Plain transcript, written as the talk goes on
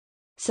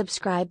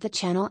Subscribe the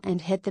channel and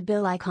hit the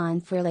bell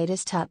icon for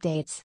latest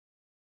updates.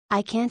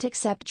 I Can't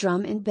Accept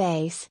Drum and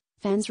Bass,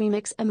 fans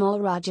remix Amol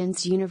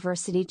Rajan's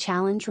University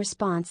Challenge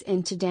response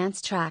into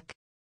dance track.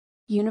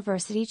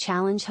 University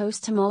Challenge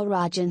host Amol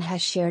Rajan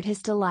has shared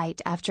his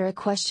delight after a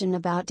question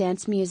about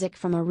dance music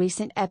from a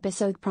recent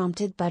episode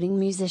prompted budding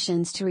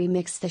musicians to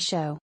remix the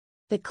show.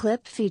 The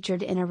clip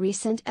featured in a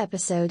recent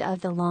episode of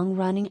the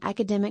long-running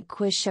academic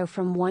quiz show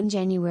from 1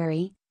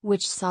 January,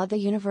 which saw the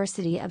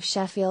University of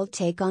Sheffield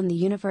take on the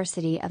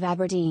University of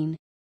Aberdeen.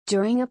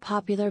 During a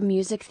popular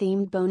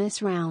music-themed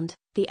bonus round,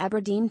 the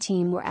Aberdeen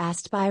team were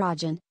asked by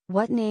Rajan,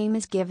 what name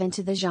is given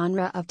to the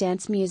genre of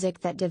dance music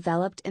that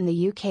developed in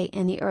the UK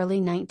in the early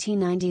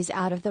 1990s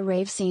out of the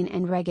rave scene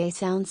and reggae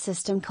sound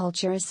system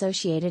culture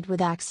associated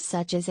with acts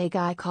such as A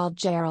Guy Called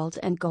Gerald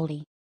and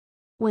Goldie.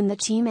 When the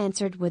team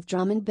answered with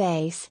drum and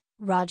bass,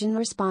 Rajan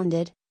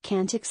responded,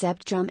 "Can't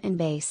accept drum and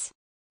bass.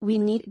 We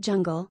need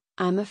jungle,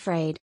 I'm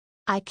afraid.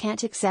 I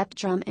can't accept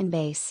drum and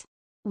bass.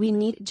 We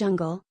need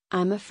jungle,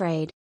 I'm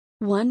afraid."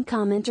 One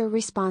commenter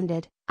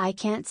responded, "I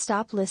can't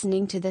stop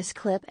listening to this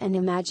clip and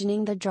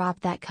imagining the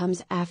drop that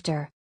comes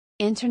after."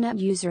 Internet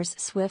users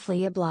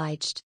swiftly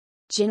obliged.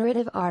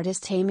 Generative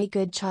artist Amy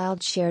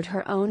Goodchild shared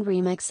her own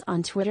remix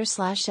on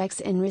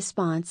Twitter/X in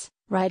response,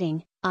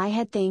 writing, "I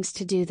had things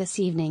to do this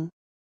evening."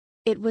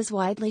 It was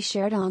widely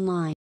shared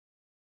online.